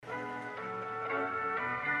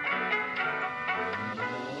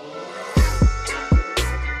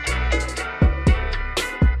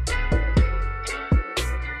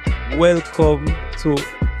welcome to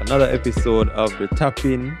another episode of The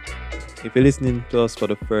Tapping. If you're listening to us for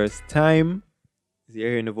the first time, you're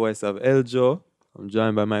hearing the voice of Eljo. I'm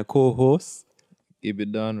joined by my co-host. Keep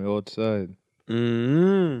it done, we're outside.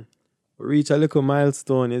 We reach a little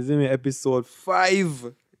milestone, isn't it? Episode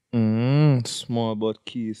 5. Small but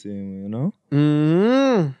key, same, you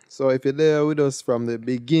know? So if you're there with us from the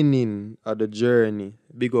beginning of the journey,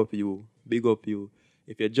 big up you. Big up you.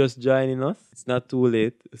 If you're just joining us, it's not too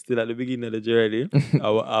late. It's still at the beginning of the journey. I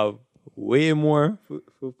will have way more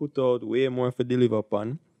for put out, way more for deliver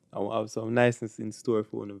upon. I will have some niceness in store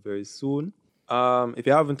for you very soon. If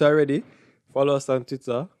you haven't already, follow us on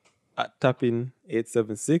Twitter at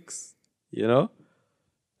tapping876, you know,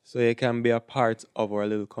 so you can be a part of our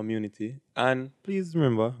little community. And please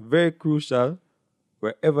remember, very crucial,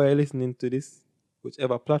 wherever you're listening to this,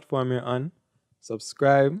 whichever platform you're on,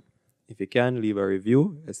 subscribe. If you can, leave a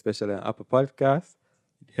review, especially on Apple Podcasts.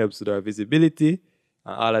 It helps with our visibility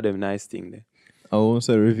and all of them nice things there. I won't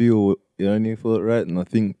say review, you don't need to write no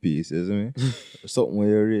think piece, isn't it? Something where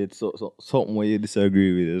you read, something where you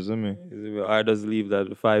disagree with, isn't it? I just leave that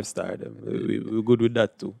 5-star. We're good with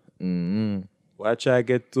that too. Well, I try to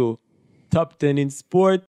get to top 10 in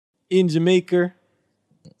sport in Jamaica.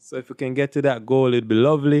 So if we can get to that goal, it'd be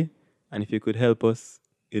lovely. And if you could help us,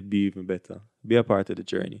 it'd be even better. Be a part of the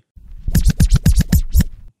journey.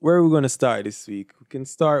 Where are we going to start this week? We can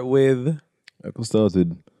start with... I can start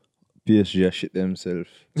with PSG a shit themselves.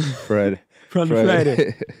 Friday. From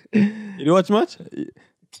Friday. You watch much?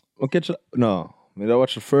 No, I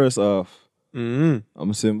watch the first half. I'm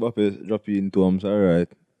saying Mbappe drop you into arms, alright.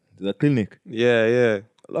 To the clinic. Yeah.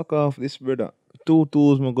 Lock off this brother. 2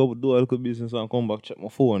 tools, I go do a little business and come back, check my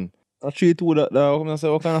phone. I 3-2 that. I say,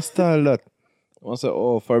 what kind of style that? I say,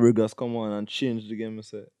 oh, Fabregas come on and change the game. I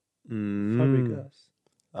say, Fabregas.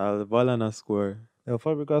 Valana score. Yeah,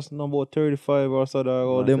 Fabregas number 35 or so.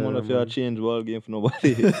 Or them one of you change ball game for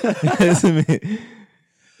nobody. You see me?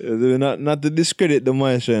 Not to discredit the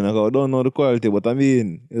maestro, I don't know the quality, but I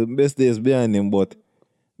mean, the best days behind him, but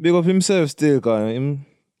big up himself still, because him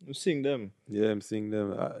sing them. Yeah, I'm seeing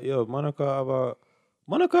them. Monaco have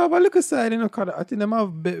a little side, you know, 'cause I think they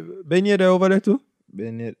have Ben Yedder over there too.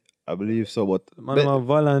 Ben Yedder, I believe so, but... Man have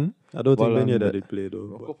Valan. I don't think Ben Yedder did play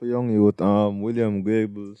though. A couple young youth, William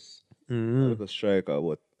Gables, like a striker,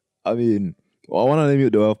 but I mean, one of them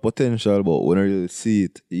youth, they have potential, but we don't really see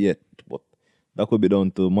it yet. But that could be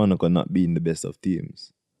down to Monaco not being the best of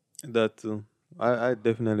teams. That too. I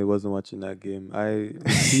definitely wasn't watching that game.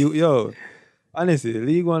 Honestly,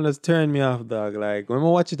 League One just turned me off, dog. Like, when I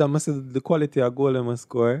watch it, I must see the quality of goal I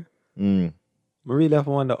score. I really have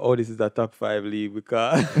to wonder, this is a top 5 league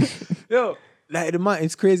because,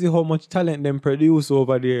 it's crazy how much talent them produce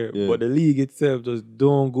over there. Yeah. But the league itself just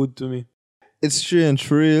don't good to me. It's strange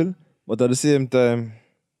for real, but at the same time,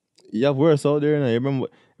 you have worse out there. You remember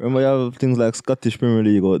you have things like Scottish Premier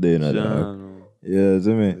League out there. Yeah,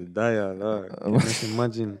 see me? Dire, Lord. Can't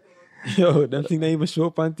imagine. Them things they even show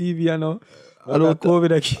up on TV, you know? I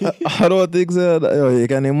don't think so. You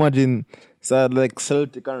can imagine side like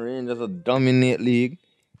Celtic and Rangers a dominate league,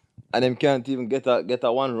 and them can't even get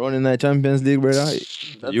a one run in the Champions League, brother.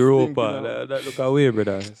 That's Europa, that look away,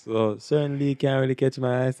 brother. So certain league can't really catch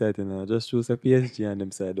my eyesight, you know. Just choose a PSG and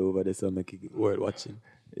them side over there, so make it worth watching.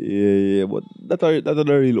 Yeah, but that's the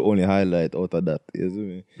really only highlight out of that, you see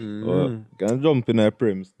me? Can jump in a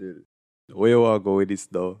Prem still. Where you want to go with this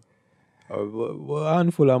though? A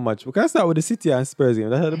handful of match. We can start with the City and Spurs game.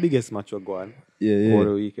 That's the biggest match we're going. Yeah. Over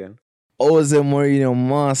the weekend. Jose Mourinho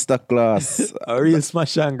masterclass. A real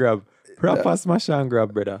smash and grab. Proper smash and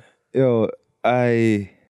grab, brother. Yo, I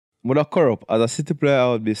would have corrupt. As a City player,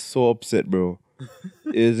 I would be so upset, bro.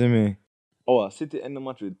 You see me? City end the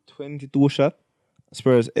match with 22 shots.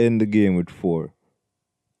 Spurs end the game with 4.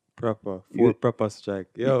 Proper strike.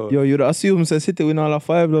 Yo, you'd assume City win all of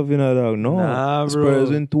 5 love, you know, dog. No. Nah, bro. Spurs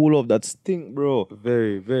win 2 love. That stink, bro.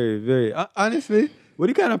 Very, very, very. Honestly, what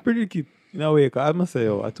do you kind of predict it in a way? Because I must say,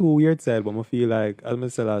 a too weird side, but I feel like, as I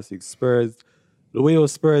said last week, Spurs, the way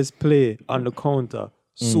Spurs play on the counter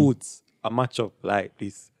suits a matchup like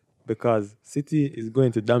this. Because City is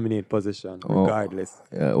going to dominate possession regardless.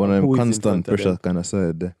 Yeah, one of them constant pressure kind of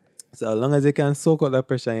side there. So as long as they can soak up that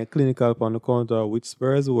pressure and you're clinical on the counter, which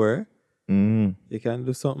Spurs were, you can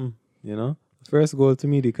do something, you know? First goal to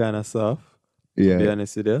me, they kind of soft, to be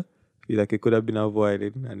honest with you. Feel like it could have been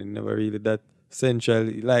avoided and it never really that central.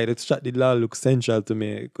 Like, the shot did not look central to me.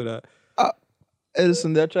 It could have...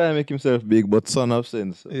 Edison, they're trying to make himself big, but son of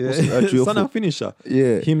sense. Yeah. Son of finisher.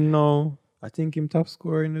 Yeah. Him now, I think him top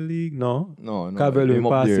scorer in the league. No. No. Calvert-Lewin him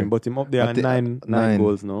up passed there. him, but him up there I on thi- nine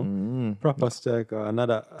goals now. Mm-hmm. Proper striker.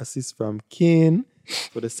 Another assist from Kane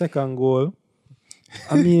for the second goal.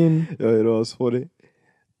 I mean, Yeah, it was funny.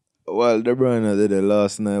 Well, De Bruyne did the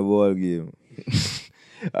last night ball game.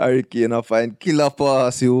 Harry Kane a find killer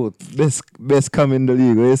pass, you. Best come in the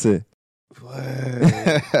league, what you say?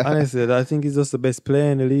 honestly, I think he's just the best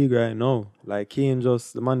player in the league right now. Like Kane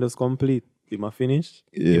the man just complete. Him a finish,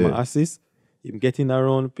 him a assist, him getting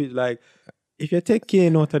around the pitch. Like, if you take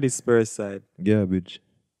Kane out of the Spurs side, Garbage.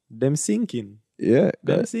 them sinking. Yeah.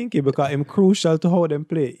 Them sinking because him crucial to how them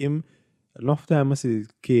play. Him, enough time I see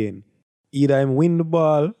Kane. Either him win the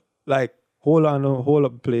ball, like hold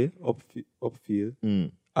up play,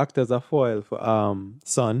 upfield, act as a foil for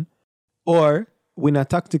Son, or win a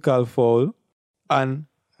tactical foul and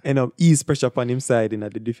end up ease pressure upon him side in the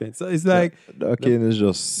defense. So it's like That Kane is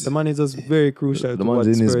just... the man is just very crucial. The to what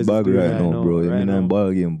man's in his Spurs is bag doing right now, bro. right In now. a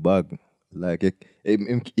ball game bag. Like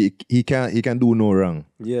he can do no wrong.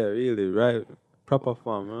 Yeah, really, right? Proper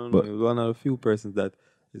form. I don't know. He was one of the few persons that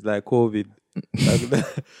is like COVID. Like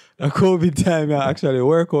the COVID time actually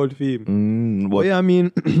work out for him. But yeah, I mean,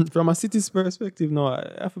 from a City's perspective, no,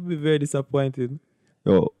 I have to be very disappointed.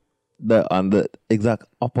 Yo, on the exact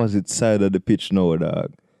opposite side of the pitch now,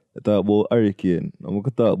 dog. I talk about Harry Kane. I'm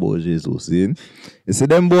gonna talk about Jesus. You see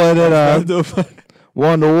them boy there, dog.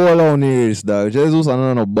 One the wall on ears, dog. Jesus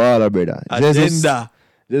and no baller, brother.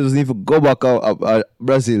 Jesus need to go back out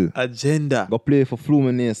Brazil. Agenda. Go play for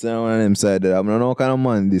Fluminense and one of them side there. I'm not no kind of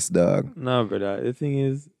man this, dog. No, brother. The thing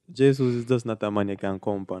is, Jesus is just not a man you can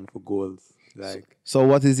compound for goals. Like, so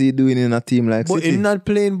what is he doing in a team like but City? he's not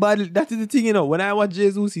playing badly. That is the thing, you know. When I watch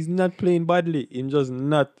Jesus, he's not playing badly. He's just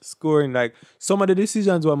not scoring. Like, some of the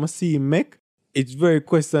decisions what I see him make, it's very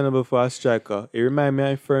questionable for a striker. It reminds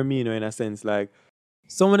me of Firmino in a sense. Like,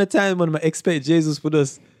 some of the time when I expect Jesus to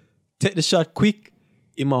just take the shot quick,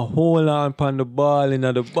 he might hold on upon the ball in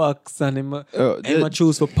the box and he might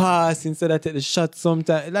choose for pass instead of take the shot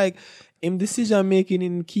sometimes. Like, him decision making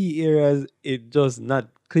in key areas, it just not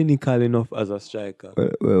clinical enough as a striker.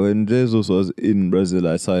 When Jesus was in Brazil,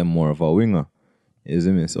 I saw him more of a winger. You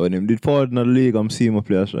see me? So when he did forward in the league, I'm seeing him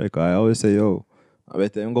play a striker. I always say, yo, I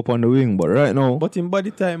better him go up on the wing. But right now... But in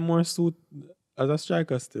body type more suit as a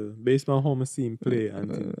striker still, based on how I see him play. And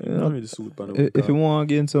not really suit on the if you want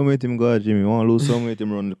to gain some weight, him go at Jimmy. You want to lose some weight,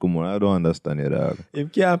 him run the come on. I don't understand it, dog. If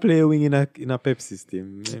he can't play a wing in a Pep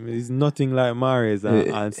system, I mean, it's nothing like Mahrez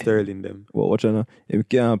and Sterling them. But watch out now. If you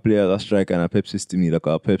can't play as a striker in a Pep system, neither,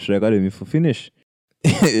 because Pep striker them if you finish.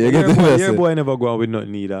 Your boy never go on with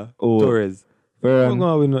nothing either. Torres. Never go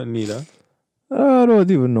on with nothing either. I don't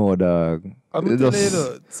even know, dog. I'm telling you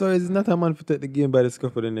though, so it's not a man to take the game by the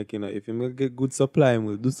scruff of the neck, you know. If he get good supply,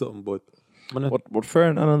 we'll do something, but... But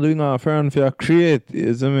Ferran, I'm not doing that. Ferran for create,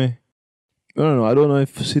 you see me? I don't know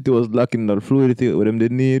if City was lacking that fluidity with them they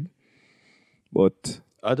need, but...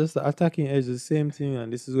 Just the attacking edge is the same thing,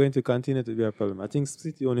 and this is going to continue to be a problem. I think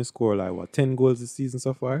City only score 10 goals this season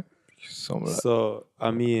so far? So,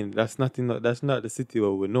 I mean, that's not the City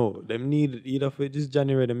what we know. Them need, either for this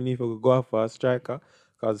January, them need to go out for a striker,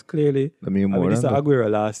 because clearly, this is Aguero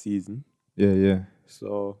last season. Yeah.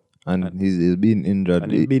 So... And he's been injured.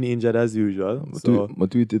 And he's been injured as usual. But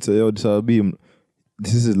tweeted say, yo,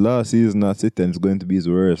 this is his last season at City and it's going to be his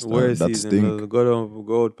worst. Worst season. Stink.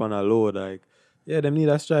 Go out on a low, like, yeah, them need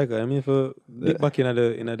a striker. I mean, for get back in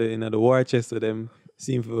the war chest with them,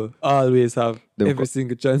 seem to always have every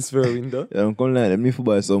single transfer window. Yeah, I'm calling them need to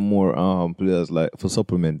buy some more players like for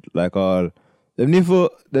supplement. Like them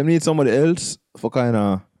need somebody else for kind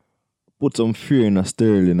of put some fear in a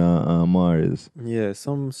Sterling and Mahrez. Yeah,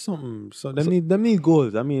 them need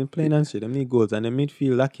goals. I mean, plain and straight, them need goals. And the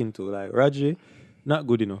midfield lacking too. Like Rodri, not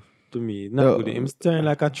good enough to me. Not good enough. Him turning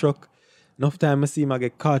like a truck. Enough time I see him I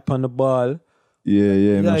get caught on the ball.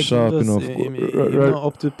 Yeah, not sharp enough. You're not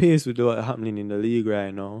up to pace with what's happening in the league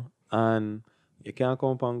right now. And you can't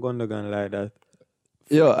come up on Gundogan like that.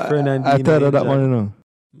 Yo, I thought of that one, you know.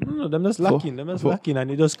 No, them just lacking. And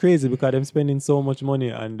it's just crazy because them spending so much money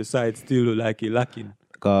and the side still look like it lacking.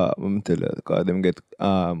 Because them get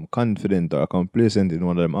confident or complacent in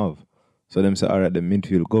what them have. So them say, alright, the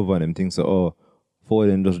midfield govern them think so, for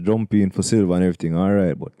them just jump in for silver and everything,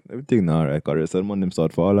 alright, but everything not alright, because the rest of the money them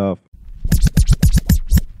start fall off.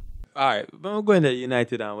 Alright, we're going to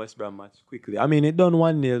United and West Brom match quickly. I mean, it done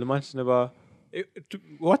 1-0. The match never...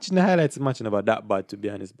 watching the highlights, the match never that bad, to be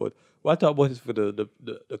honest. But what about it for the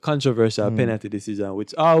controversial penalty decision,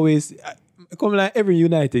 which always... come like every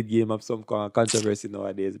United game have some kind of controversy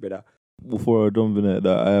nowadays, brother. Before I jump in at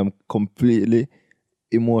that, I am completely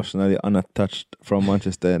emotionally unattached from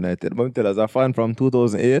Manchester United. But I'm tell you, as a fan from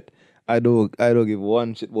 2008, I don't give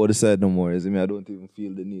one shit about the side no more. You see me? I don't even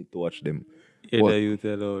feel the need to watch them. Yeah, But- that you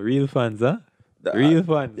tell real fans, huh? The- Real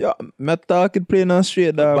fans. Yeah, me talk it plain and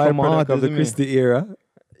straight there from my heart. Byproduct of the you see me? Christie era.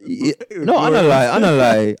 Yeah. No, I don't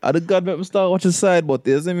lie. I the God make me start watch the side, but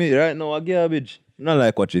you see me right now, I garbage. I don't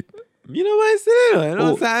like watch it. You know what I'm saying? You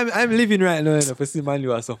know, Oh. so I'm living right now, you know, for see Man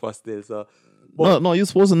U suffer still. So, No, you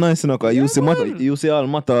supposed to nice enough, cause Yeah, you see man. you see all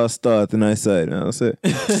matter start in my side, you know what I'm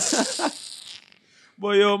saying?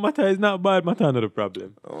 but yo, Mata is not bad. Mata not the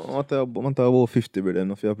problem. Matter about 50,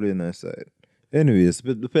 brother, if you play nice side. Anyways,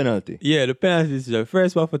 but the penalty. Yeah, the penalty decision.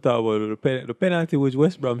 First one for talk about the penalty which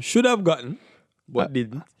West Brom should have gotten, but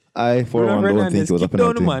didn't. I, for Bruno one, don't think Fernandes it was a kicked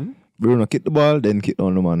down the penalty. man. Bruno kicked the ball, then kicked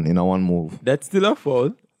down the man in a one move. That's still a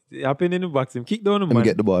foul. It happened in the box. Him kick down the Let me man.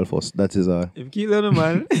 get the ball first. That is all. Him kick down the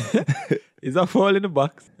man. It's a foul in the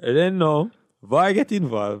box. And then now, VAR get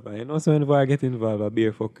involved. And you know, so when VAR get involved, a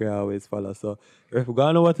beer fucker always follow. So, ref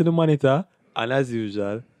gone over to the monitor, and as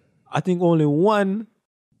usual, I think only one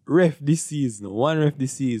ref this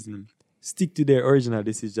season stick to their original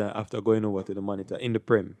decision after going over to the monitor in the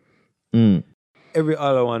Prem. Mm. Every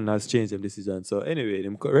other one has changed their decision. So anyway, the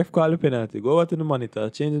ref call the penalty, go over to the monitor,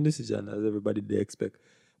 change the decision as everybody they expect.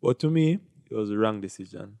 But to me, it was the wrong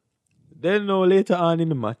decision. Then no, later on in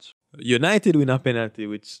the match, United win a penalty,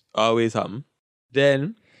 which always happen.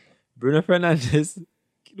 Then Bruno Fernandes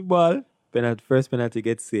kick the ball, first penalty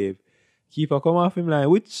gets saved. Keeper come off him line,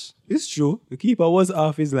 which is true. The keeper was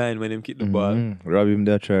off his line when him kick the ball. Rob him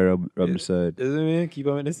there, try rob the side. Doesn't mean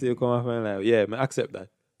keeper made the save come off him line. Yeah, I accept that.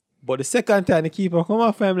 But the second time the keeper come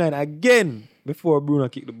off him line again before Bruno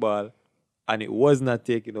kicked the ball, and it was not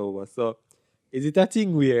taken over. So is it a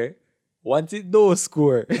thing where once it does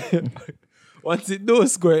score, and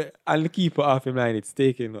the keeper off him line, it's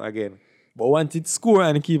taken again. But once it score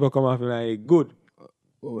and the keeper come off him line, it's good.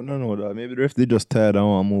 Oh, no, that. Maybe the ref they just tired and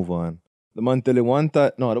want to move on. The man tell him one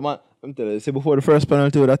time. No, the man, I'm telling you, say before the first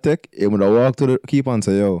penalty would have take, he would have walked to the keeper and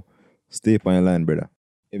say, yo, stay on your line, brother.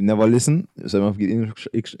 If never listen, so I have to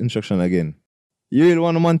get instruction again. You really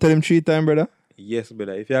want the man tell him 3 times, brother? Yes,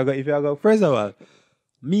 brother. If you go, first of all,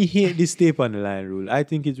 me hate this tape on the line rule. I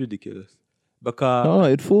think it's ridiculous. Because No,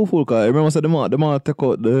 it's full, cause I remember the man take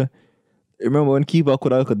out the. Remember when keeper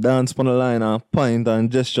could dance on the line and point and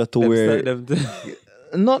gesture to where.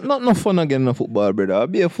 Not no fun again in the football, brother. I'll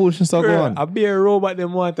be a fool since I go on. I be a robot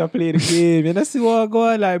them want to play the game. You know see what go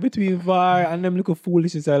on like between VAR and them little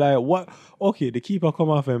foolishness are like what okay, the keeper come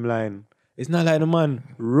off him line. It's not like the man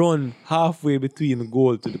run halfway between the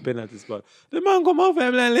goal to the penalty spot. The man come off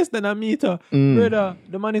him line less than a meter. Brother,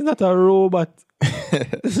 the man is not a robot.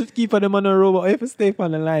 Keeper the man a robot. If you stay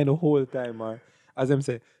on the line the whole time, or as them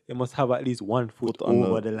say, you must have at least 1 foot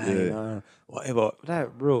over the line. yeah. Whatever.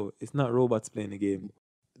 Like, bro, it's not robots playing the game.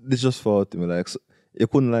 This just for to me, like you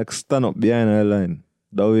couldn't like stand up behind the line.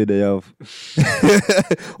 That way they have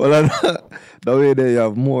that way they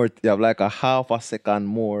have more, you have like a half a second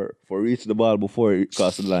more for reach the ball before it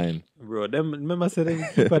cross the line. Bro, them remember say them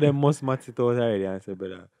keeper them must match it out already and say,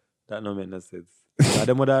 brother, that no make no sense.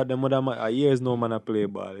 Them would have years no man a play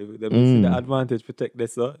ball. If them see the advantage protect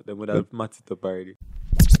this, them would have matched it up already.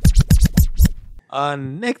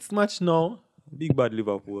 And next match now, big bad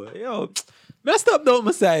Liverpool. Yo, I stop down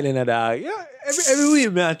my silent dog. Yeah, every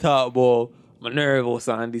week me I talk about my nervous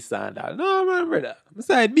and this and that. No man, brother. My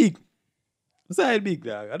side big. My side big,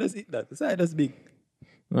 dog. I just eat that. My side that's big.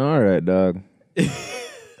 Alright, dog.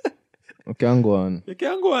 We can go on. You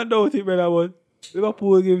can't go and doubt it, brother, but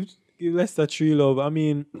Liverpool give Leicester 3 love. I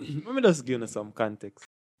mean, let me just give you some context.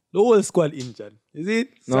 The whole squad injured. Is it?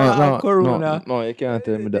 Corona. No, you can't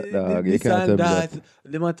tell me that, dog. You This can't tell and me that.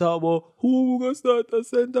 They might talk about who going to start at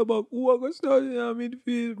centre back, who going to start in the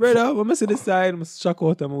midfield. Brother, when I see the side, I'm shocked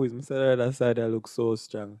out of my ways. I say that side that looks so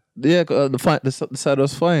strong. Yeah, the side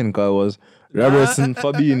was fine because it was Robertson,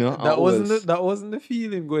 Fabinho. and Wells. That wasn't the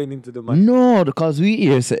feeling going into the match. No, because we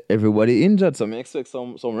here say everybody injured, so I expect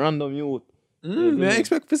some random youth. I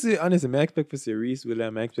expect to see, honestly, I expect to see Reece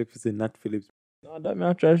Williams, I expect to see Nat Phillips. No, that me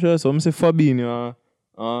I try to show. So I say Fabinho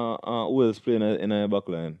Wells playing in a back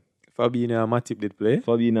line. Fabinho and Matip did play.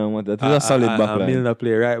 Fabinho and that is a solid back line. Milner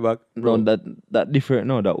play right back. No, that different.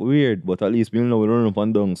 No, that weird. But at least Milner will run up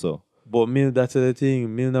and down. So But that's the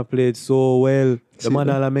thing. Milner played so well. The man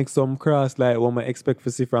all make some cross like what I expect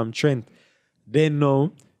to see from Trent. Then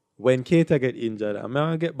now, when Keita get injured, I'm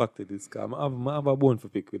gonna get back to this guy. I have a bone for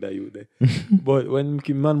pick with that youth there. But when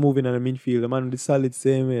man moving on the midfield, the man is solid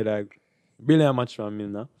same way. Like brilliant match from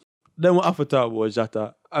Milner. Then we have to talk about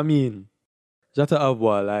Jota. I mean, Jota have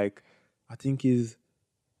what, like I think is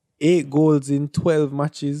 8 goals in 12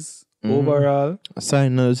 matches overall. A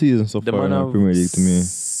sign of the season so The far man in the have Premier League to me.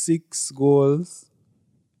 6 goals.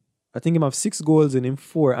 I think him have 6 goals in him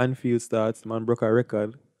 4 Anfield starts. The man broke a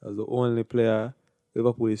record as the only player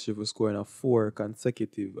Liverpool history for scoring a 4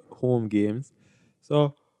 consecutive home games.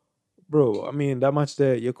 So, bro, I mean that match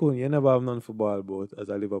there, you never have none football about as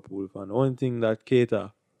a Liverpool fan. The only thing that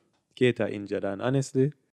Keita injured, and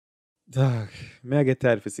honestly, dog, may I get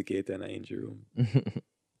tired for see Keita in an injury room.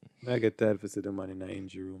 I get tired for see the man in an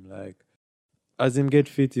injury room. Like, as him get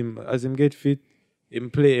fit, him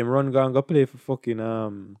play, him run go play for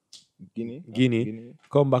fucking Guinea.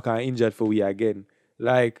 Come back and injured for we again.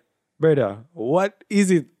 Like, brother, what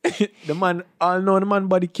is it? The man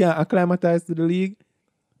body can't acclimatize to the league.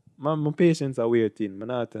 Man, my patience are weird thing. Man,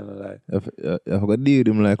 not telling a lie. I forgot deal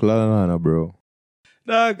him like Lallana, bro.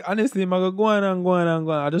 Dog, honestly, man, go on.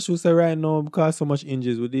 I just should say right now, because so much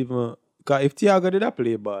injuries would even... Because if Thiago did a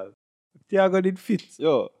play ball, if Thiago did fit...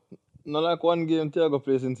 Yo, not like one game Thiago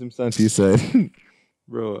plays since him stand side.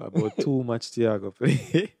 Bro, about too much Thiago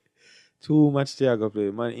play. Too much Thiago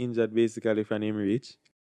play. Man injured basically from him reach.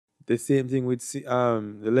 The same thing with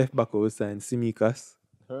the left back who was signed, Tsimikas.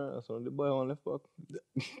 That's on the boy on left back.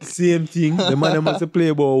 Same thing. The man must play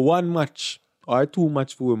about 1 match or 2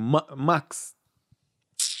 match for max.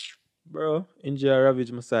 Bro, injury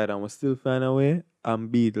ravaged my side and we still find a way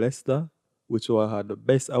and beat Leicester, which had the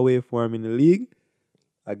best away form in the league,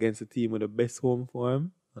 against a team with the best home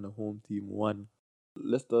form, and the home team won.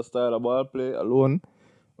 Leicester style of ball play alone.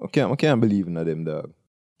 I can't believe in them, dog.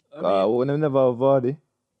 When they never have Vardy,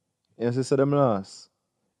 you see them last.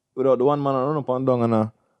 Without the one man run up and down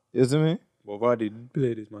and you see me? But Vardy didn't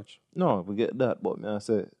play this match. No, we get that, but I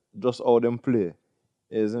say just how them play.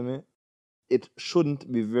 You see me? It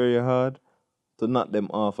shouldn't be very hard to knock them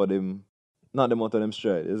out of them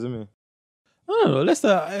stride, you see me? I don't know,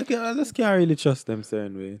 Leicester can't really trust them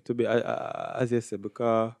certain way. To be as you said,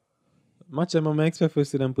 because match them I expect to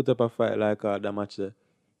see them put up a fight like that match there.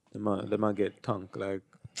 They might get tanked. Like,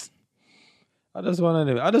 I just want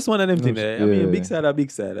them thing there. Yeah. I mean, big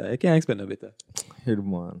side. I can't expect no better. Hit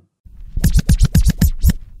man.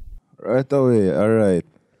 Right away, alright.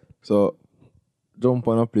 So jump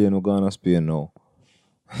on a plane, we're gonna Spain now.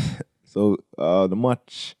 So the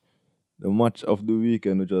match of the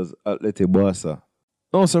weekend, which was Atleti Barca.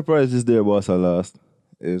 No surprises there, Barca lost.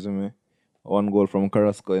 You see me? 1 goal from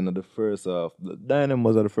Carrasco in the first half. The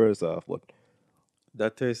dynamos of the first half, but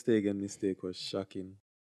That Ter Stegen mistake was shocking.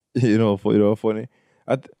 funny.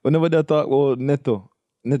 Whenever they talk about Neto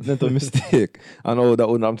mistake, I know that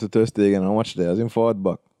wouldn't happen to Ter Stegen and watch there as in forward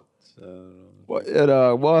back. But yeah,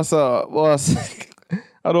 dog, Barca,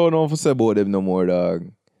 I don't know if I say about them no more, dog.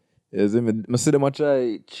 I see them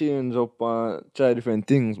try change up and try different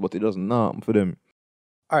things, but it doesn't happen for them.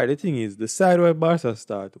 Alright, the thing is, the side where Barca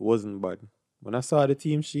start wasn't bad. When I saw the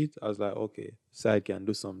team sheet, I was like, okay, side can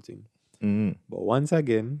do something. Mm-hmm. But once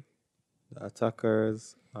again, the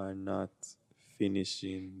attackers are not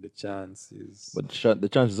finishing the chances. But the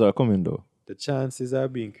chances are coming though. The chances are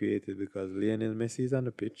being created because Lionel Messi is on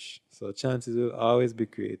the pitch. So chances will always be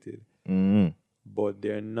created. Mm-hmm. But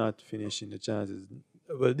they're not finishing the chances.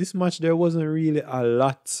 Well, this match, there wasn't really a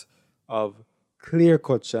lot of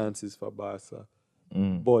clear-cut chances for Barca.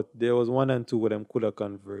 But there was 1 and 2 where them could have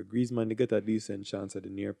convert. Griezmann, they get a decent chance at the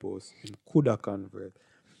near post. He could have convert.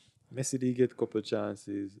 Messi did get a couple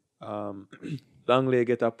chances. Langley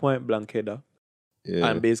get a point-blank header. Yeah.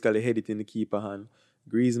 And basically head it in the keeper hand.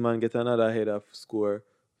 Griezmann get another header score.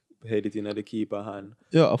 Head it in the keeper hand.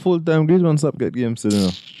 Yeah, a full-time Griezmann stop get games still,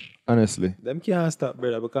 honestly. Them can't stop,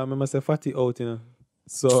 brother, because I must say Fatty out,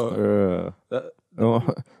 So,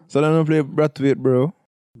 So then I play Brathwaite, bro.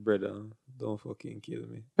 Brother, don't fucking kill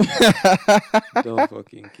me. Don't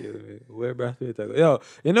fucking kill me. Where Brathwaite go? Yo,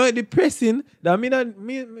 you know depressing? That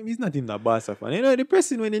he's not in the Barca fan. You know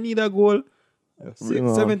depressing when you need a goal.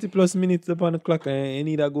 70 plus minutes upon the clock and you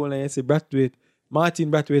need a goal and you say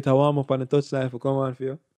Martin Brathwaite a warm up on the touchline for come on for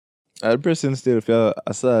you. Depressing still if you're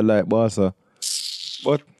a side like Barca.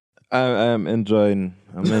 But I'm enjoying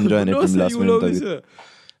it from last minute of it.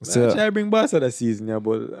 So, I try to bring Barca that season, yeah,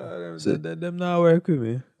 but them not work with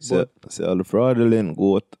me. See all the fraudulent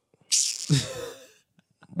goat.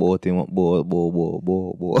 Both him, bo.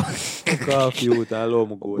 Fuck off you with a low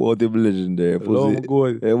goal. Both him legendary. Low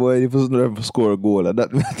goal. Hey boy, if you never score a goal, that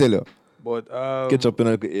I tell you. But catch up in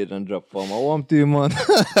a age and drop form. I want to, man.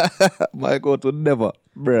 My God would never.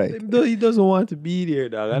 Right. He doesn't want to be there,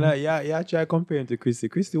 dog. And I try comparing to Christy.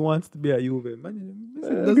 Christy wants to be at Juve. Man,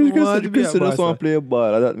 Messi doesn't want to play a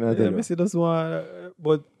ball. That me I tell you. Messi doesn't want.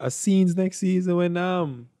 But scenes next season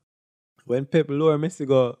when Pep lower Messi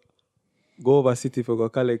go go over city for go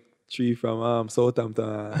collect tree from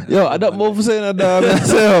Southampton. Yo, I don't know for saying that, dog. I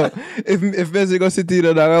say, yo, if Messi go City,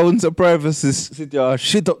 dog, I wouldn't surprise if City are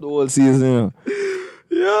shit up the whole season, you know.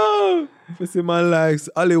 Yo, if you see man likes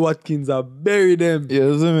Ali Watkins, I bury them. Yeah,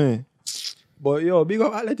 you see me? But yo, big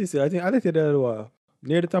up Atleti. I think Atleti they're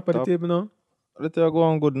near the top of the table now. Atleti are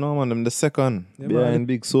going good now, man. Them the second behind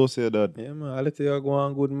Big Sociedad. Yeah, man. Atleti are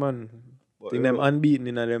going good, man. I think yeah. them unbeaten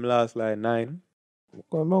in them last like 9.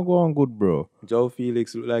 I'm not going good, bro. Joe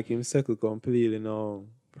Felix look like him settled completely now.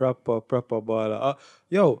 Proper baller.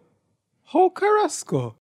 Yo, how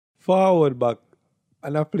Carrasco forward back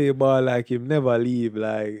and I play ball like him never leave,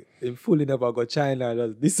 like him fully never go China and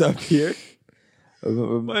just disappear.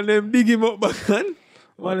 Man, them dig him up back and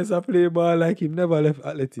man is a play ball like him never left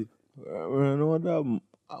Atleti. You know that?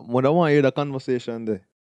 When I want to hear the conversation there.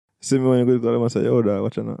 See me when you go to them and say, yo, dad,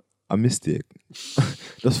 watch out. A mistake.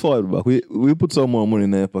 Just forward back. We put some more money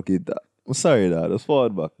in their pocket. I'm sorry, dad. Just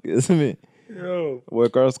forward back. You see me? Yo. Where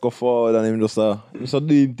Carrasco forward and him just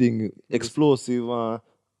do him thing. Explosive and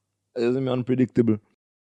you see me, unpredictable.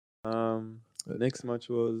 The next match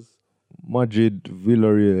was Madrid,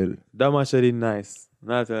 Villarreal. that match I did nice.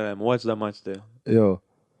 Not watch that match there. Yo,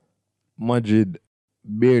 Madrid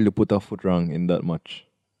barely put a foot wrong in that match.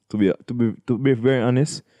 To be very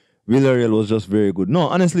honest, Villarreal was just very good. No,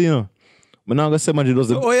 honestly, you know, I'm not gonna say Madrid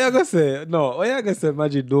was Oh, you gonna say no? Oh, you gonna say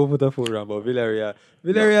Madrid don't put a foot wrong, but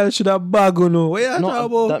Villarreal should have bag on. What you talking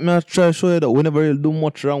about? That me I try to show you that whenever you do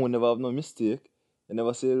much wrong, whenever have no mistake, you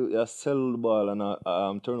never say you sell the ball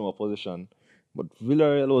and turn over position. But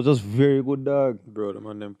Villarreal was just very good, dog. Bro, the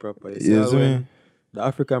man them proper. Yes, man. The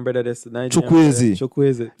African brother that's Nigerian.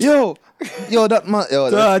 Chukwueze. Yo, that man.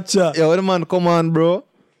 Yo, the man come on, bro.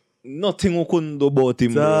 Nothing we couldn't do about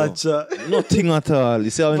him, bro. Nothing at all. You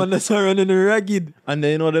see how man that's running ragged. And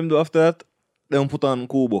then you know what them do after that? Them put on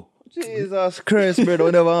Kubo. Jesus Christ, brother.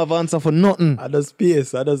 We never have answer for nothing. I just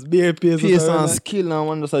pace. Pace and skill now,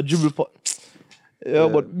 man. Just a dribble. Yeah,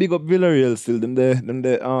 but big up Villarreal still. Them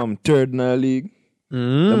the third in the league.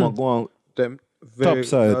 Them are going top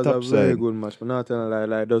side. Very good match. But not telling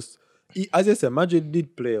like just as I said, Madrid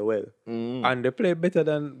did play well. And they played better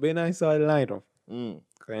than when I saw the lineup.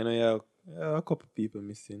 Cause you know you have a couple people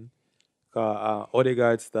missing. Cause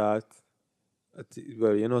Odegaard start.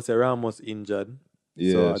 Well, you know, say Ramos injured.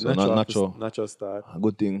 Yeah, so Nacho start.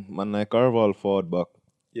 Good thing. Man like Carvalho forward back.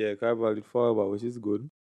 Yeah, Carvalho did forward back, which is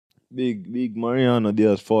good. Big Mariano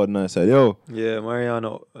Diaz forward nice side. Yo. Yeah,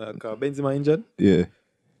 Mariano. Benzema injured? Yeah.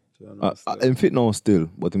 I'm fit now still,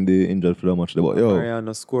 but him they injured for that much. But yo.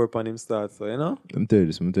 Mariano score upon him start, so you know? Let me tell you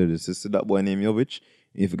this. You see that boy named Jovic?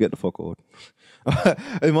 You forget the fuck out.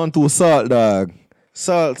 I'm on too salt, dog.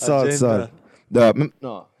 Salt. Dog,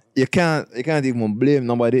 no. You can't even blame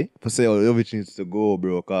nobody for saying Jovic needs to go,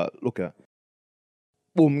 bro. Cause look at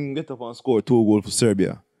boom, get up and score 2 goals for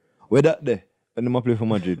Serbia. Where that there? When them play for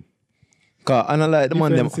Madrid. Cause I like the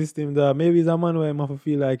man them system that maybe it's a man where him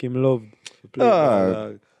feel like him loved to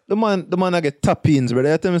play. The man I get tap-ins,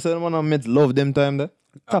 brother. You tell me say the man I met love them time there.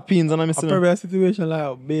 Tap-ins and I miss them. Probably a situation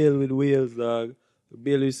like Bale with Wales, dog.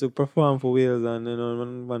 Bale used to perform for Wales and you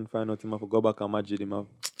know one find out him have to go back and Madrid him have.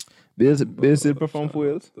 Bale still perform for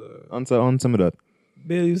Wales? Answer me that.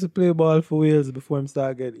 Bale used to play ball for Wales before him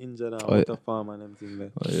start get injured and out of form and everything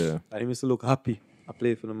there. Oh yeah. And he used to look happy. I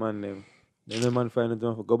play for the man them. Then the man find out him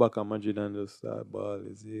have to go back and Madrid and just start ball,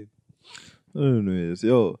 is it? Anyways,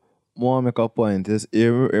 yo, more make a point is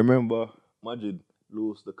you remember Madrid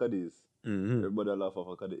lose the Cadiz. Everybody laugh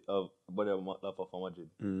off Cadiz. Everybody laugh off Madrid.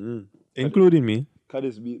 Including me.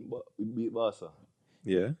 Cadiz beat Barca.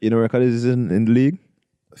 Yeah. You know where Cadiz is in the league?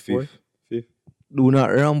 Fifth. Do not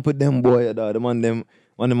ramp with them boy, dog. The man them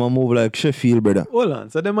move like Sheffield, brother. Hold on.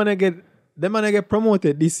 So them man get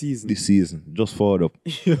promoted this season. Just forward up.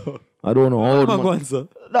 Yo. I don't know how.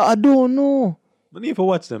 I don't know. I need to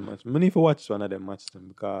watch them match. I need to watch one of them match them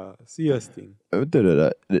because serious thing. I will tell you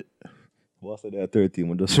that. What's the 13?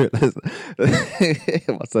 We just realized.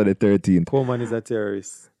 What's the 13? Coleman is a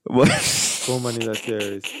terrorist. Coleman is a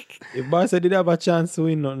terrorist. If Barca did have a chance to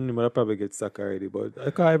win nothing, but I probably get sacked already. But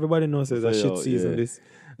because everybody knows it's a shit season. This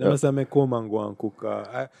they must have make Coleman go and cook.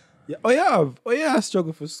 You have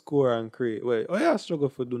struggle for score and create. Wait, you have struggle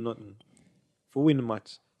for do nothing. For win the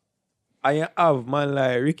match. I have man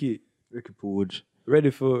like Ricky Pooge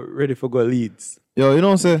ready for go Leeds. Yo, you know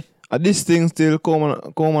what I'm saying? This thing still come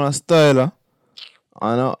on a style.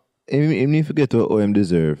 And him need to get what him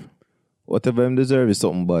deserve. Whatever him deserve is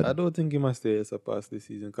something bad. I don't think he must stay as a pass this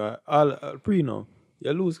season. Because now,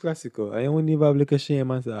 you lose Classico. I won't even have like a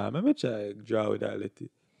shame and say, maybe try draw with Atleti.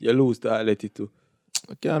 You lose to Atleti too.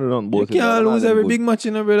 I can't run You both. can't lose every big match,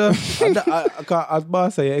 you know, brother. As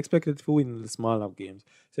Barca, you're expected to win the smaller games.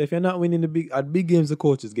 So if you're not winning at big games, the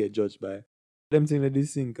coaches get judged by. Them thing that did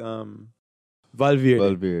sink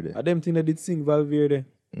Valverde. Them thing that did sink Valverde.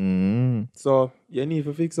 So you need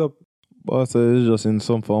to fix up. Barca is just in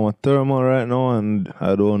some form of turmoil right now, and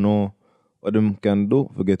I don't know what them can do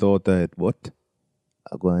to get out of it, but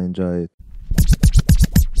I'm going to enjoy it.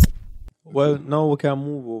 Well, now we can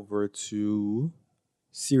move over to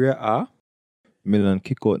Serie A. Milan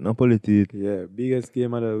kick out Napoli. Yeah, biggest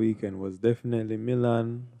game of the weekend was definitely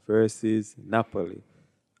Milan versus Napoli.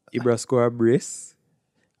 Ibra scored a brace.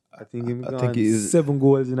 I think he is 7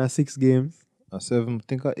 goals in 6 games. 7, I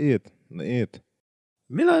think 8. 8.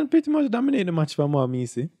 Milan pretty much dominated the match from what I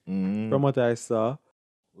see. From what I saw.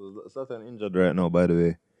 Well, Zlatan injured right now, by the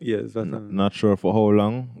way. Yeah, Zlatan. Not sure for how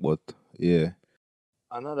long, but yeah.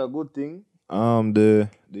 Another good thing, the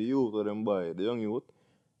youth of them boy, the young youth,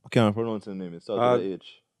 I can't pronounce the name. It starts with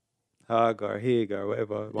H. Hagar,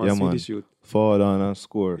 whatever. Yeah, Swedish youth. Fall down and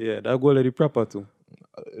score. Yeah, that goal is proper too.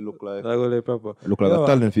 It look like that goal is proper. It look like a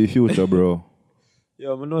talent for your future, bro.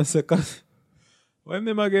 Yeah, I know say when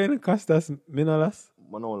them again Costas Manolas.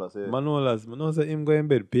 Manolas, yeah. Manolas. I know say him go in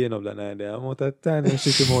bed paying up that night there. I'm out of time and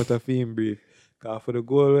shit him out of film brief. Cause for the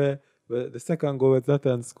goal where the second goal with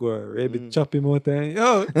Zlatan score, Maybe chop him out and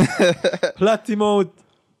yo plat him out.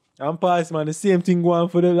 And pass man, the same thing going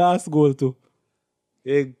for the last goal too.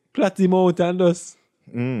 He plat him out and just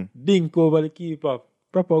dink over the keeper.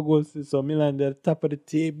 Proper goals. So Milan they're top of the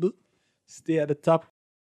table. Stay at the top.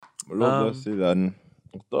 I love that still, and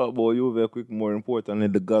talk about Juve quick, more importantly,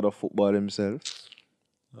 the god of football himself.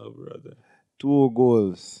 Oh brother. 2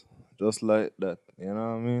 goals. Just like that. You know what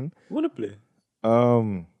I mean? Wanna play?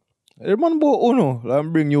 Everyone about Uno, let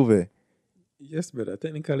me bring Juve. Yes, brother.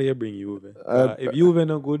 Technically, you bring Juve. If Juve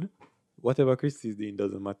no good, whatever Christie's doing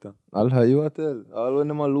doesn't matter. I'll have you tell. All when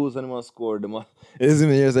them lose and them score, them you see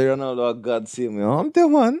me here say Ronaldo a God save me. I'm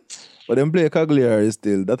telling man. But them play Cagliari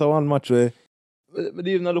still. That's one match where I didn't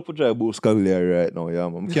even look for try boost Cagliari right now, yeah,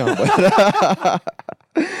 man. I can't buy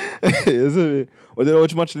you see me? But then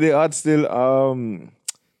which match they had still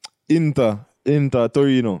Inter,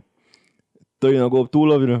 Torino. Torino go up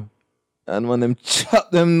 2-0, you know. And when them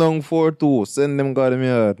chop them down 4-2, send them God them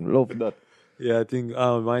yard. Love that. Yeah, I think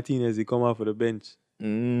Martinez he come off for the bench.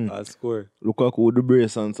 Score. Lukaku, the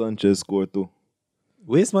brace and Sanchez score too.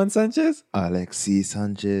 Wasteman Sanchez? Alexis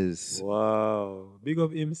Sanchez. Wow. Big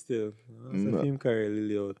up him still. That's him career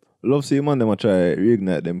really out. Love see man them try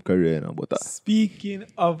reignite them career now. But speaking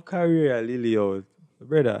of career really out,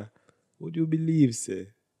 brother, would you believe say?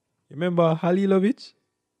 Remember Halilovic?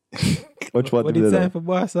 What the time for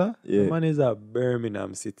Barca? Yeah. The man is at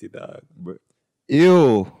Birmingham City, dog.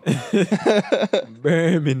 Ew.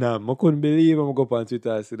 Birmingham. I couldn't believe I'm go up on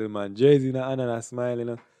Twitter and see the man. Jersey in the hand and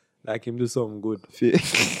smiling like him do something good.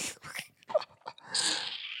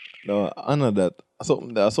 No, I know that.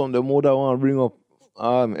 Something the more that I want to bring up.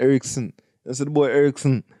 Ericsson. That's the boy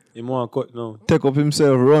Ericsson. He want cut now. Take up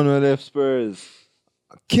himself, run with left Spurs.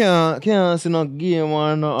 Can't see no game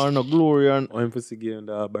or no glory. I'm for see game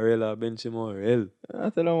the Barella bench him or hell. I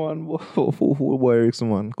tell him man, who boy Ericsson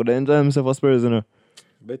man. Could enjoy himself as Spurs, you know.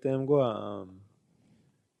 Better him go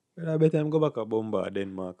better him go back to Bombard,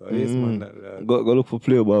 Denmark. Yes, man, go look for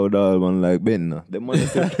play ball man like Ben. Them man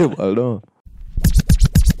still play ball down.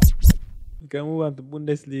 We can move on to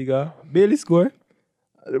Bundesliga. Bailey score.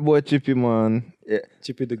 The boy Chippy man. Yeah.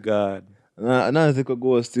 Chippy the God. Now they could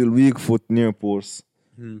go still weak foot near post.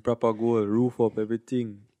 Proper goal, roof up,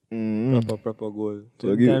 everything. Proper goal.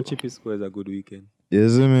 So time Chippy scores a good weekend.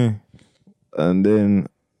 Yes, me. And then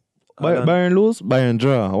Bayern lose, Bayern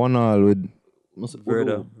draw. 1-1 with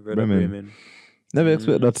Werder Bremen. Never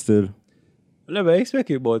expect that still. Never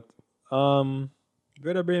expect it, but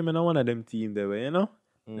Werder Bremen are one of them teams there, you know?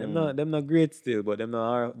 Them not great still, but them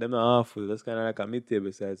not awful. That's kind of like a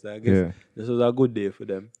mid-table side. So I guess this was a good day for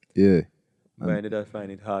them. Yeah. Bayern did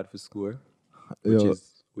find it hard to score, which is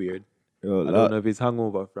weird. I don't know if it's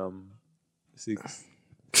hangover from 6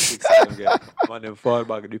 game. Man, them fall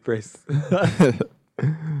back depressed.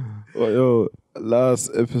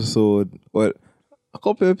 Last episode, well, a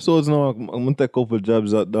couple episodes now, I'm going to take a couple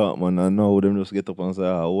jabs at that, man, and now them just get up and say,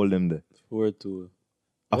 hold them there. 4-2.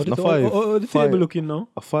 After 5. Oh, the table looking now?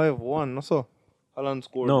 A 5-1, no so. Haaland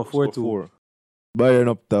scored. No, 4-2. Bayern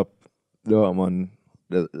up top. Yeah, man.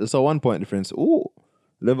 There's a 1 point difference. Oh,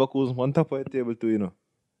 Leverkusen on top of the table too, you know.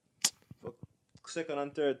 Second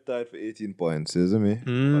and third tied for 18 points, you see me?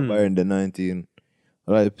 Bayern the 19.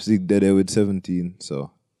 Leipzig there with 17,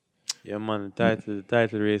 so. Yeah, man, the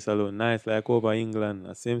title race alone, nice like over England.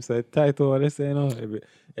 The same side title, let's say, you know,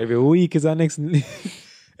 every week is our next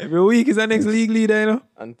every week is our next league leader, you know.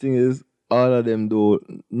 And thing is, all of them though,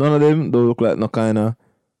 none of them don't look like no kind of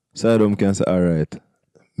side of them can say, alright.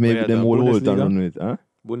 Maybe yeah, them the will hold and Bundesliga? run with it, huh?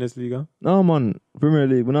 Bundesliga. No, man. Premier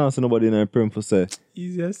League, we not see nobody in the Prem for say.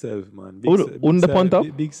 Easy yourself, man. On the punt up?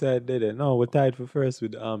 Big side there. No, we're tied for first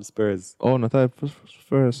with Spurs. Oh, not type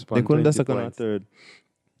first. They Upon couldn't 20 second or points. third.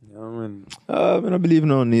 Yeah, man. I don't believe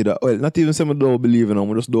no neither. Well, not even say I don't believe in them.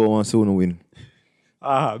 I just don't want to see who win.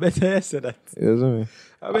 Better you say that. You see me?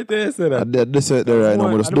 I better you say that. I this right there right now.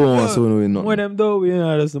 I just don't want to see who win. More them don't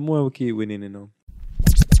win, the more we keep winning, you know.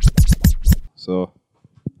 So,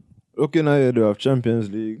 looking ahead, we have Champions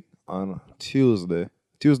League on Tuesday,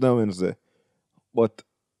 and Wednesday. But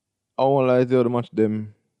I won't lie to you, the match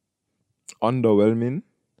them underwhelming.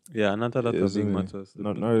 Yeah, not a lot of Yes, big I mean, matches.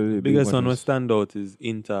 not really The big biggest one will matches. stand out is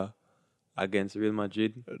Inter against Real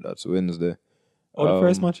Madrid. That's Wednesday. Oh, the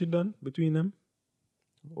first Um, match you done between them?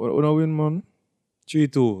 What I win, man?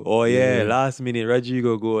 3-2. Oh, yeah. Yeah. Last minute,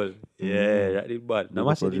 Rodrigo goal. Yeah, that did bad. The Big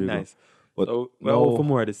match up did Rodrigo. nice. But So, we're out for now,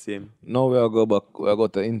 more of the same. now we go back. We go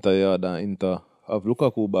to Inter yard and Inter have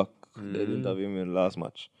Lukaku back. They didn't have him in the last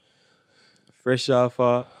match. Fresh off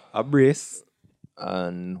a brace.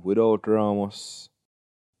 And without Ramos,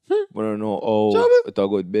 I don't know how it will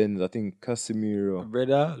go with Benz. I think Casemiro.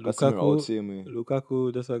 Brother, Casemiro out same way.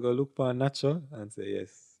 Lukaku just go look for Nacho and say,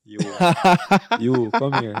 yes, you,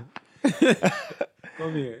 come here.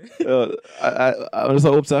 Come here. I just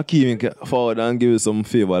hope that Kimi can forward and give you some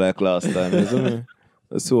favor like last time. You see me?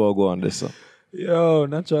 Let's see what go on this. Yo,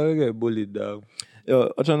 Nacho will get bullied, dog.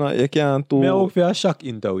 Yo, you can't do. Me hope for a shock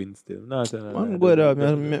Inter win still. Man, go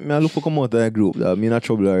there. Me look for come out of the group. Dog. Me in a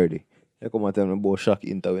trouble already. You come and tell me about shock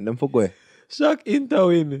Inter win. Them for go. Shock Inter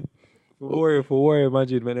win. For worry,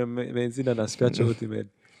 imagine when I see that scratch out him head.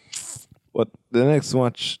 But the next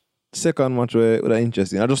match, second match were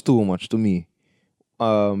interesting. Not just too much to me.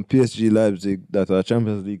 PSG Leipzig, that are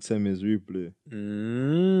Champions League semis replay.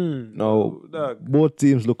 Now, Dog. both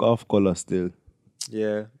teams look off color still.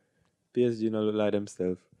 Yeah. PSG not look like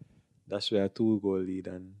themselves. That's why a 2-goal lead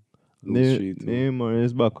and lose 3-2 Neymar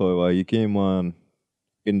is back, however. He came on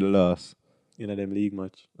in the last. in them league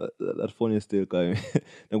match. That funny still, cause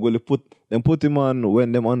them put him on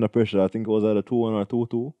when them under pressure. I think it was either 2-1 or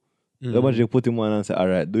 2-2. They actually put him on and say, all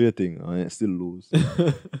right, do your thing, and still lose.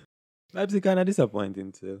 Leipzig kind of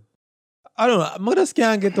disappointing too. I don't know. I just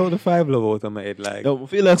can't get all the 5 love out of my head. Like, I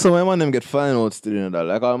feel like some of them get fine out still, you know, that.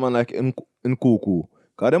 Like all man like in Kuku.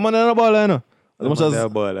 Cause them man in the ball, you know. As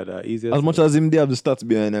much as him they have the stats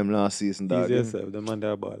behind them last season, dog. Easy yourself. The man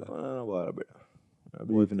there baller. Man in the ball, bro. I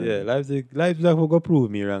believe in Yeah, them. Leipzig will go prove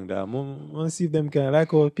me wrong there. I want to see if them can,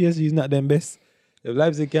 like how PSG is not them best. If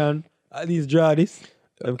Leipzig can at least draw this,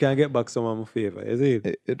 them can get back some of my favor. Is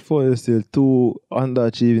it? It for still 2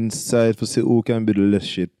 underachieving sides for see who can be the less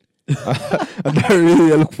shit. And I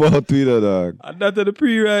really look forward to it, dog. And that's the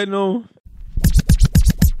pre right now.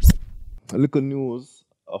 A little news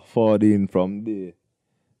of 14 from there.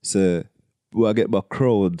 So, we will get back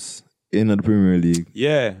crowds in the Premier League.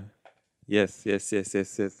 Yeah. Yes.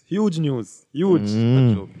 Huge news. Huge.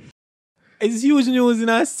 Not joke. It's huge news in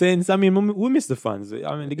a sense. I mean, we miss the fans.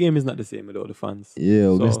 I mean, the game is not the same without the fans. Yeah,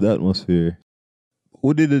 we So- miss the atmosphere.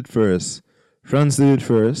 Who did it first? France did it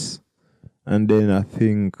first. And then I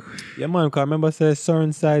think Yeah, man, because I remember say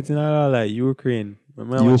certain sites in all like Ukraine.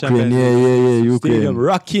 Remember when Ukraine, Champions yeah, League Stadium Ukraine.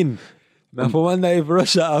 rocking. Man, for wonder if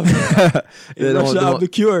Russia have, They don't- Russia have the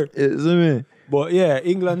cure. It's me. But yeah,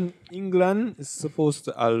 England is supposed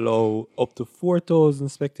to allow up to 4,000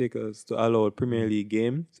 spectators to allow Premier League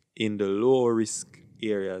games in the low risk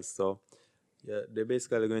areas. So yeah, they're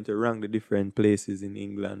basically going to rank the different places in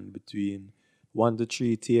England between 1 to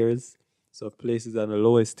 3 tiers. So places on the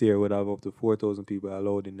lowest tier would have up to 4,000 people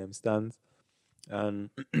allowed in them stands. And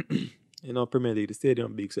Premier League, the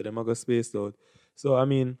stadium big, so them are going to space out. So I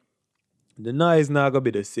mean, the noise not gonna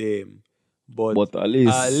be the same. But at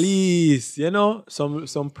least, at least,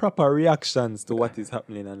 some proper reactions to what is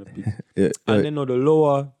happening on the pitch. yeah, And then the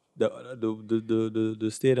lower the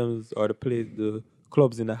stadiums or the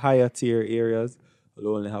clubs in the higher tier areas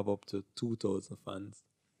will only have up to 2,000 fans.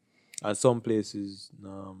 And some places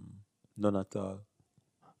none at all.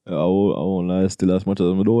 I won't lie, still as much as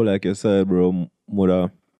I don't like you said, bro,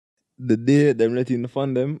 mother. The day them letting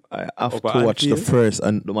fund them, I have Up to at watch the Anfield? first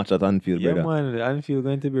and the match at Anfield, Yeah, brother. man, the Anfield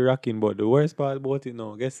going to be rocking, but the worst part about it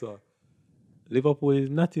now, guess what? Liverpool is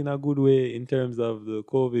not in a good way in terms of the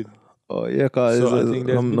COVID. Oh yeah, cause So I it's think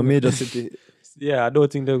there's the been- major city. Yeah, I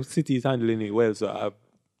don't think the city is handling it well, so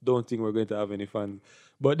don't think we're going to have any fans.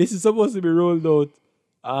 But this is supposed to be rolled out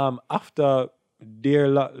after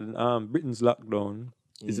Britain's lockdown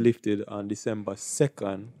is lifted on December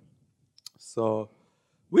 2nd. So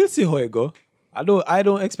we'll see how it go. I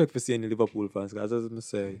don't expect to see any Liverpool fans, because as I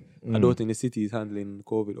say, I don't think the city is handling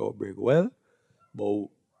COVID outbreak well. But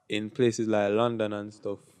in places like London and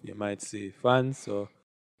stuff, you might see fans. So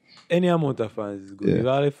any amount of fans is good. Yeah. You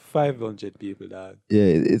got like 500 people, dog. Yeah,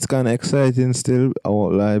 it's kind of exciting still. I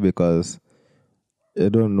won't lie, because I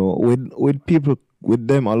don't know, with people, with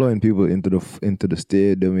them allowing people into the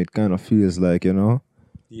stadium, it kind of feels like, you know.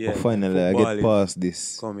 Yeah. But finally, I football get past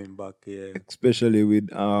this. coming back, yeah. Especially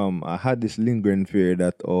with I had this lingering fear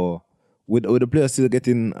that with the players still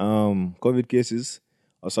getting COVID cases,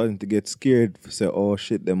 I was starting to get scared. Say, oh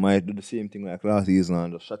shit, they might do the same thing like last season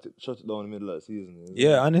and just shut it down in the middle of the season.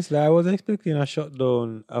 Yeah, honestly, I was expecting a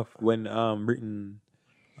shutdown of when Britain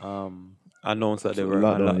announced that they were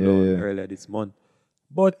on lockdown earlier this month.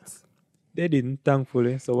 But they didn't,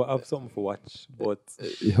 thankfully, so we'll have something for watch. But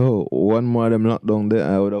yo, one more of them lockdown there,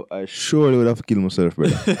 I surely would have killed myself,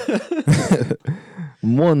 brother.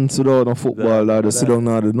 Months without no football, I just sit down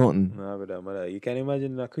now, do nothing. Nah, brother. You can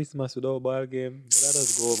imagine a Christmas without ball game. But I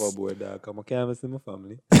just go overboard, dog. I can't even see my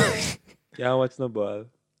family. Can't watch no ball.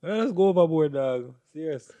 I just go overboard, dog.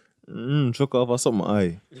 Serious. Chuck off of something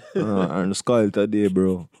eye. And the sky today,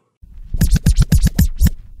 bro.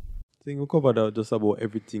 I think we covered out just about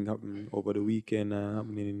everything happening over the weekend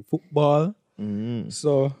happening in football.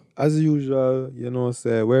 So, as usual,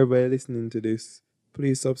 say wherever you're listening to this,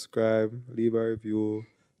 please subscribe, leave a review,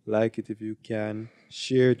 like it if you can,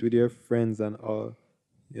 share it with your friends and all,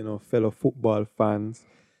 fellow football fans.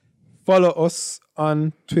 Follow us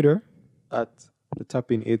on Twitter at the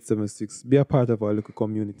Tapping876. Be a part of our local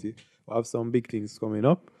community. We have some big things coming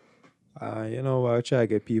up. I'll try to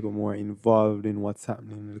get people more involved in what's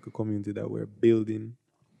happening in the local community that we're building.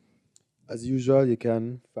 As usual, you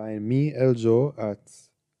can find me, Eljo, at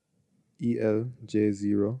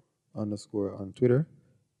ELJ0_ on Twitter.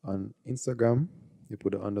 On Instagram, you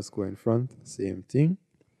put the underscore in front, same thing.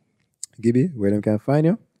 Gibby, where them can find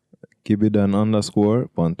you? Gibbydan _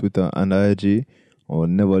 on Twitter and IG. Or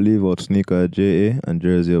never leave out sneaker JA and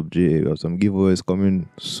jersey up JA. We have some giveaways coming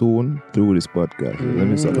soon through this podcast. Let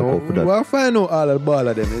me start look out for that. We'll find out all the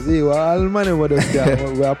baller them. You see, all money what us got.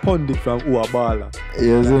 We are pundit from who are baller.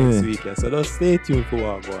 Yes, next weekend. So just stay tuned for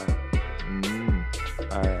what we're going.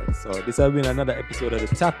 Alright, so this has been another episode of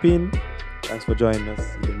The Tapping. Thanks for joining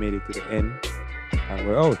us. You made it to the end. And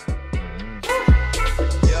we're out.